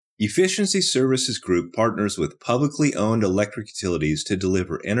Efficiency Services Group partners with publicly owned electric utilities to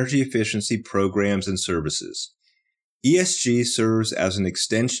deliver energy efficiency programs and services. ESG serves as an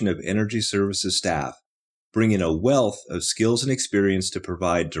extension of energy services staff, bringing a wealth of skills and experience to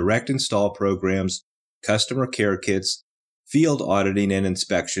provide direct install programs, customer care kits, field auditing and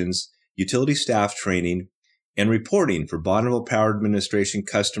inspections, utility staff training, and reporting for Bonneville Power Administration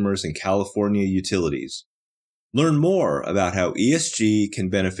customers and California utilities. Learn more about how ESG can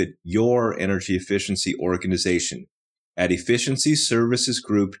benefit your energy efficiency organization at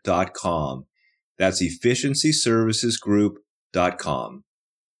efficiencyservicesgroup.com. That's efficiencyservicesgroup.com.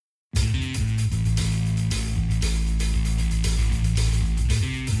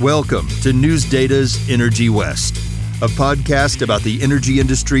 Welcome to News Data's Energy West, a podcast about the energy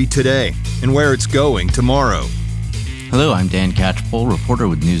industry today and where it's going tomorrow. Hello, I'm Dan Catchpole, reporter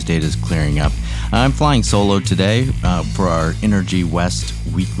with News Data's Clearing Up. I'm flying solo today for our Energy West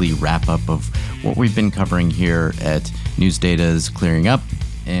weekly wrap-up of what we've been covering here at News Data's Clearing Up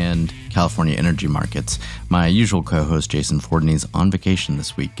and California Energy Markets. My usual co-host, Jason Fordney, is on vacation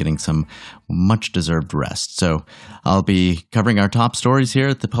this week, getting some much-deserved rest. So I'll be covering our top stories here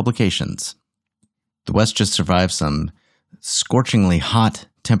at the publications. The West just survived some scorchingly hot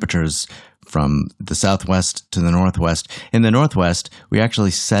temperatures from the southwest to the northwest. In the northwest, we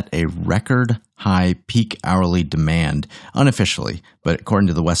actually set a record high peak hourly demand unofficially, but according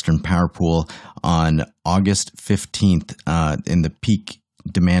to the Western Power Pool on August 15th, in the peak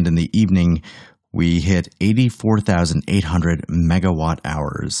demand in the evening, we hit 84,800 megawatt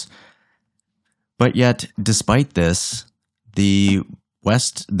hours. But yet, despite this, the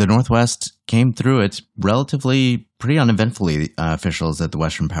Northwest came through it relatively pretty uneventfully, officials at the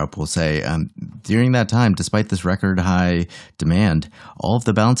Western Power Pool say. During that time, despite this record high demand, all of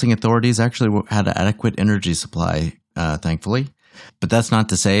the balancing authorities actually had adequate energy supply, thankfully. But that's not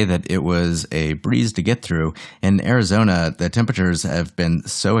to say that it was a breeze to get through. In Arizona, the temperatures have been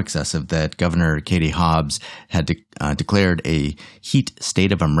so excessive that Governor Katie Hobbs had declared a heat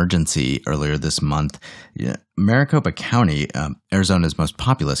state of emergency earlier this month. Maricopa County, Arizona's most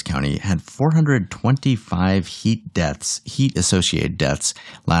populous county, had 425 heat-associated deaths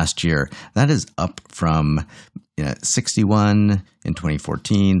last year. That is up from 61 in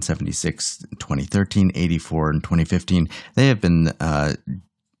 2014, 76 in 2013, 84 in 2015. They have been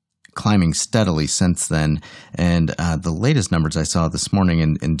climbing steadily since then. And the latest numbers I saw this morning,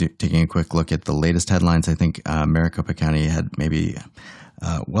 and taking a quick look at the latest headlines, I think Maricopa County had maybe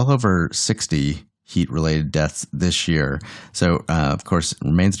well over 60 heat-related deaths this year. So, of course, it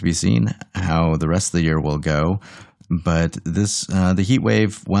remains to be seen how the rest of the year will go. But this, the heat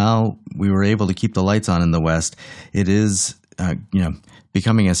wave, while we were able to keep the lights on in the West, it is,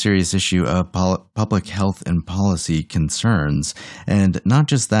 becoming a serious issue of public health and policy concerns. And not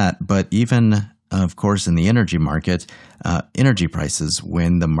just that, but even, of course, in the energy market, energy prices,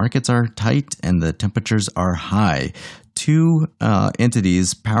 when the markets are tight and the temperatures are high. Two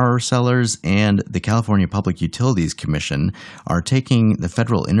entities, Power Sellers and the California Public Utilities Commission, are taking the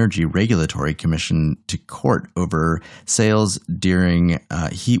Federal Energy Regulatory Commission to court over sales during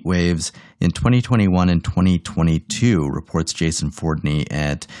heat waves in 2021 and 2022, reports Jason Fordney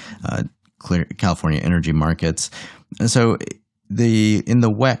at California Energy Markets. So in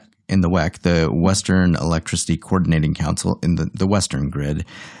the WEC, the Western Electricity Coordinating Council, in the Western grid,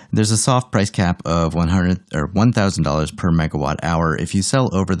 there's a soft price cap of $1,000 per megawatt hour. If you sell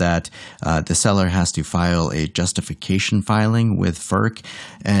over that, the seller has to file a justification filing with FERC,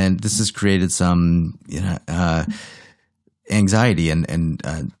 and this has created some anxiety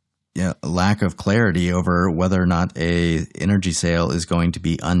and lack of clarity over whether or not a energy sale is going to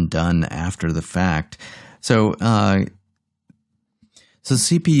be undone after the fact. So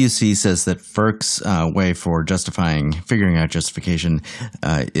CPUC says that FERC's way for figuring out justification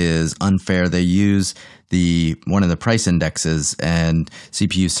is unfair. They use one of the price indexes, and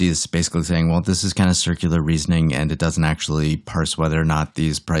CPUC is basically saying, well, this is kind of circular reasoning, and it doesn't actually parse whether or not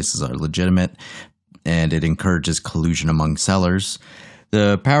these prices are legitimate, and it encourages collusion among sellers.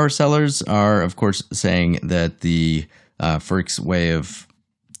 The power sellers are, of course, saying that the FERC's way of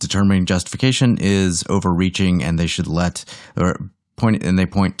determining justification is overreaching, and they should they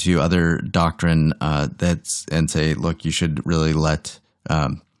point to other doctrine and say, look, you should really let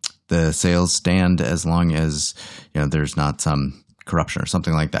the sales stand as long as there's not some corruption or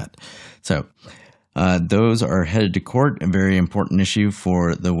something like that. So those are headed to court, a very important issue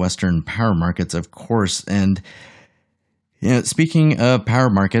for the Western power markets, of course. And Speaking of power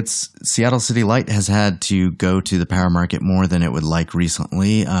markets, Seattle City Light has had to go to the power market more than it would like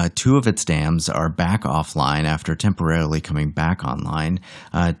recently. 2 of its dams are back offline after temporarily coming back online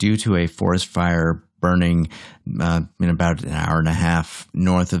due to a forest fire burning in about an hour and a half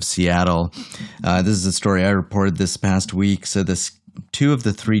north of Seattle. This is a story I reported this past week. So 2 of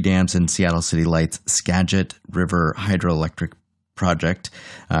the 3 dams in Seattle City Light's Skagit River Hydroelectric project,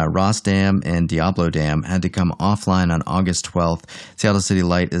 Ross Dam and Diablo Dam, had to come offline on August 12th. Seattle City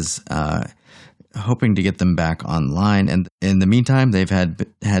Light is hoping to get them back online, and in the meantime, they've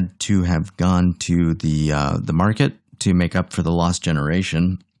had to have gone to the market to make up for the lost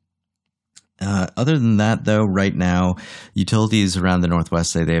generation. Other than that, though, right now, utilities around the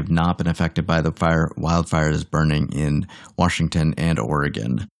Northwest say they have not been affected by the wildfires burning in Washington and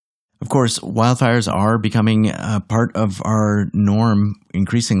Oregon. Of course, wildfires are becoming a part of our norm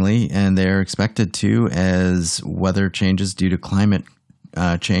increasingly, and they're expected to as weather changes due to climate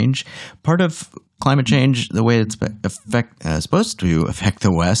change. Part of climate change, the way it's supposed to affect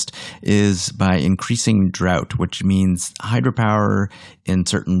the West, is by increasing drought, which means hydropower in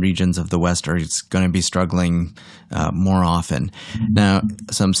certain regions of the West are going to be struggling more often. Now,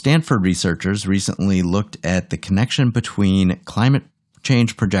 some Stanford researchers recently looked at the connection between climate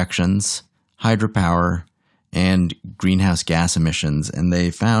change projections, hydropower, and greenhouse gas emissions, and they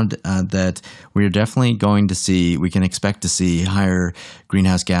found that we can expect to see higher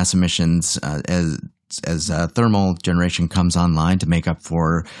greenhouse gas emissions as thermal generation comes online to make up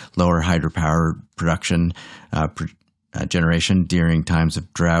for lower hydropower production generation during times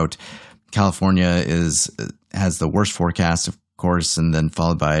of drought. California has the worst forecast, of course, and then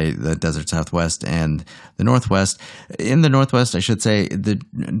followed by the desert Southwest and the Northwest. In the Northwest, I should say, the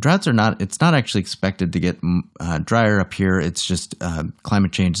droughts it's not actually expected to get drier up here. It's just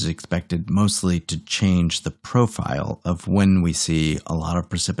climate change is expected mostly to change the profile of when we see a lot of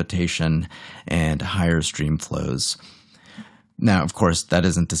precipitation and higher stream flows. Now, of course, that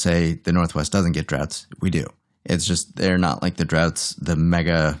isn't to say the Northwest doesn't get droughts. We do. It's just they're not like the droughts, the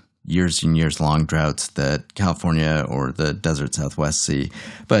mega years and years long droughts that California or the desert Southwest see.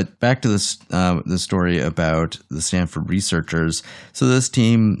 But back to this, the story about the Stanford researchers. So this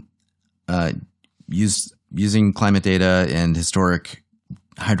team using climate data and historic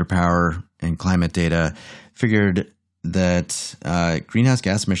hydropower and climate data figured that greenhouse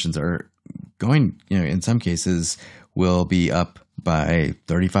gas emissions are going, in some cases will be up by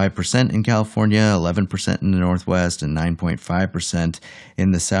 35% in California, 11% in the Northwest, and 9.5%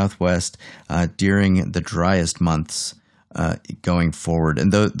 in the Southwest during the driest months going forward.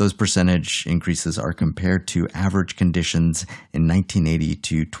 And those percentage increases are compared to average conditions in 1980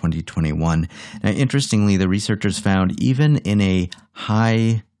 to 2021. Now, interestingly, the researchers found even in in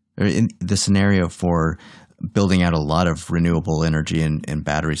the scenario for building out a lot of renewable energy and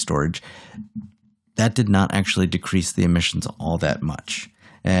battery storage, that did not actually decrease the emissions all that much.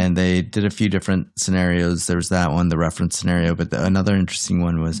 And they did a few different scenarios. There was that one, the reference scenario, but another interesting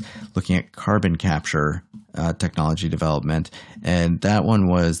one was looking at carbon capture technology development. And that one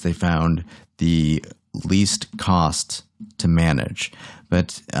was they found the least cost to manage.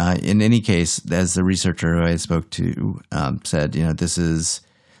 But in any case, as the researcher who I spoke to said,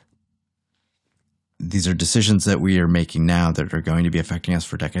 these are decisions that we are making now that are going to be affecting us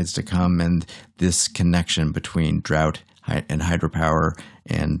for decades to come. And this connection between drought and hydropower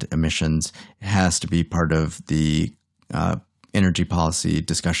and emissions has to be part of the energy policy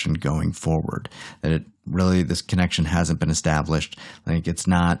discussion going forward. That this connection hasn't been established. Like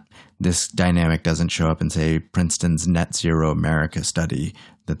this dynamic doesn't show up in, say, Princeton's Net Zero America study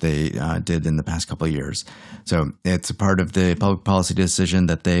that they did in the past couple of years. So it's a part of the public policy decision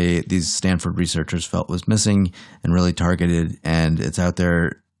that these Stanford researchers felt was missing and really targeted, and it's out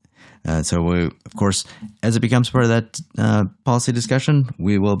there. So we, of course, as it becomes part of that policy discussion,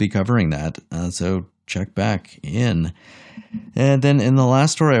 we will be covering that. So check back in. And then in the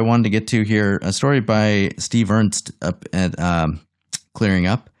last story I wanted to get to here, a story by Steve Ernst up at Clearing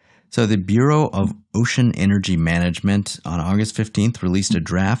Up. So the Bureau of Ocean Energy Management on August 15th released a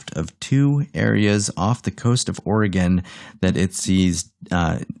draft of 2 areas off the coast of Oregon that it sees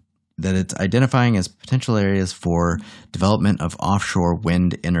that it's identifying as potential areas for development of offshore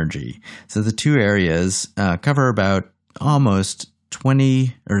wind energy. So the 2 areas cover about almost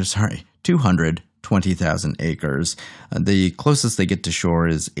 220,000 acres. The closest they get to shore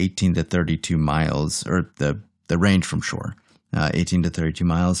is 18 to 32 miles, or the range from shore. 18 to 32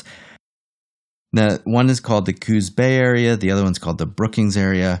 miles. The one is called the Coos Bay area. The other one's called the Brookings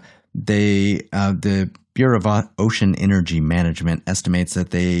area. The Bureau of Ocean Energy Management estimates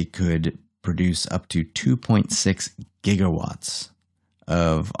that they could produce up to 2.6 gigawatts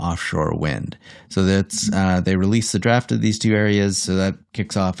of offshore wind. So that's they released the draft of these two areas, so that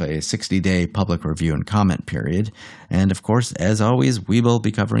kicks off a 60-day public review and comment period. And of course, as always, we will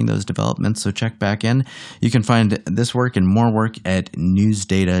be covering those developments, so check back in. You can find this work and more work at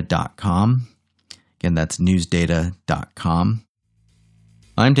newsdata.com. Again, that's newsdata.com.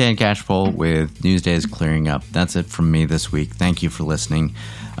 I'm Dan Catchpole with News Data's Clearing Up. That's it from me this week. Thank you for listening.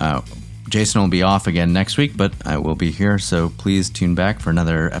 Jason will be off again next week, but I will be here, so please tune back for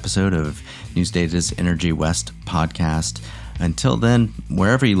another episode of News Data's Energy West podcast. Until then,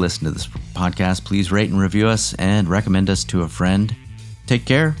 wherever you listen to this podcast, please rate and review us and recommend us to a friend. Take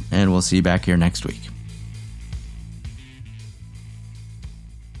care, and we'll see you back here next week.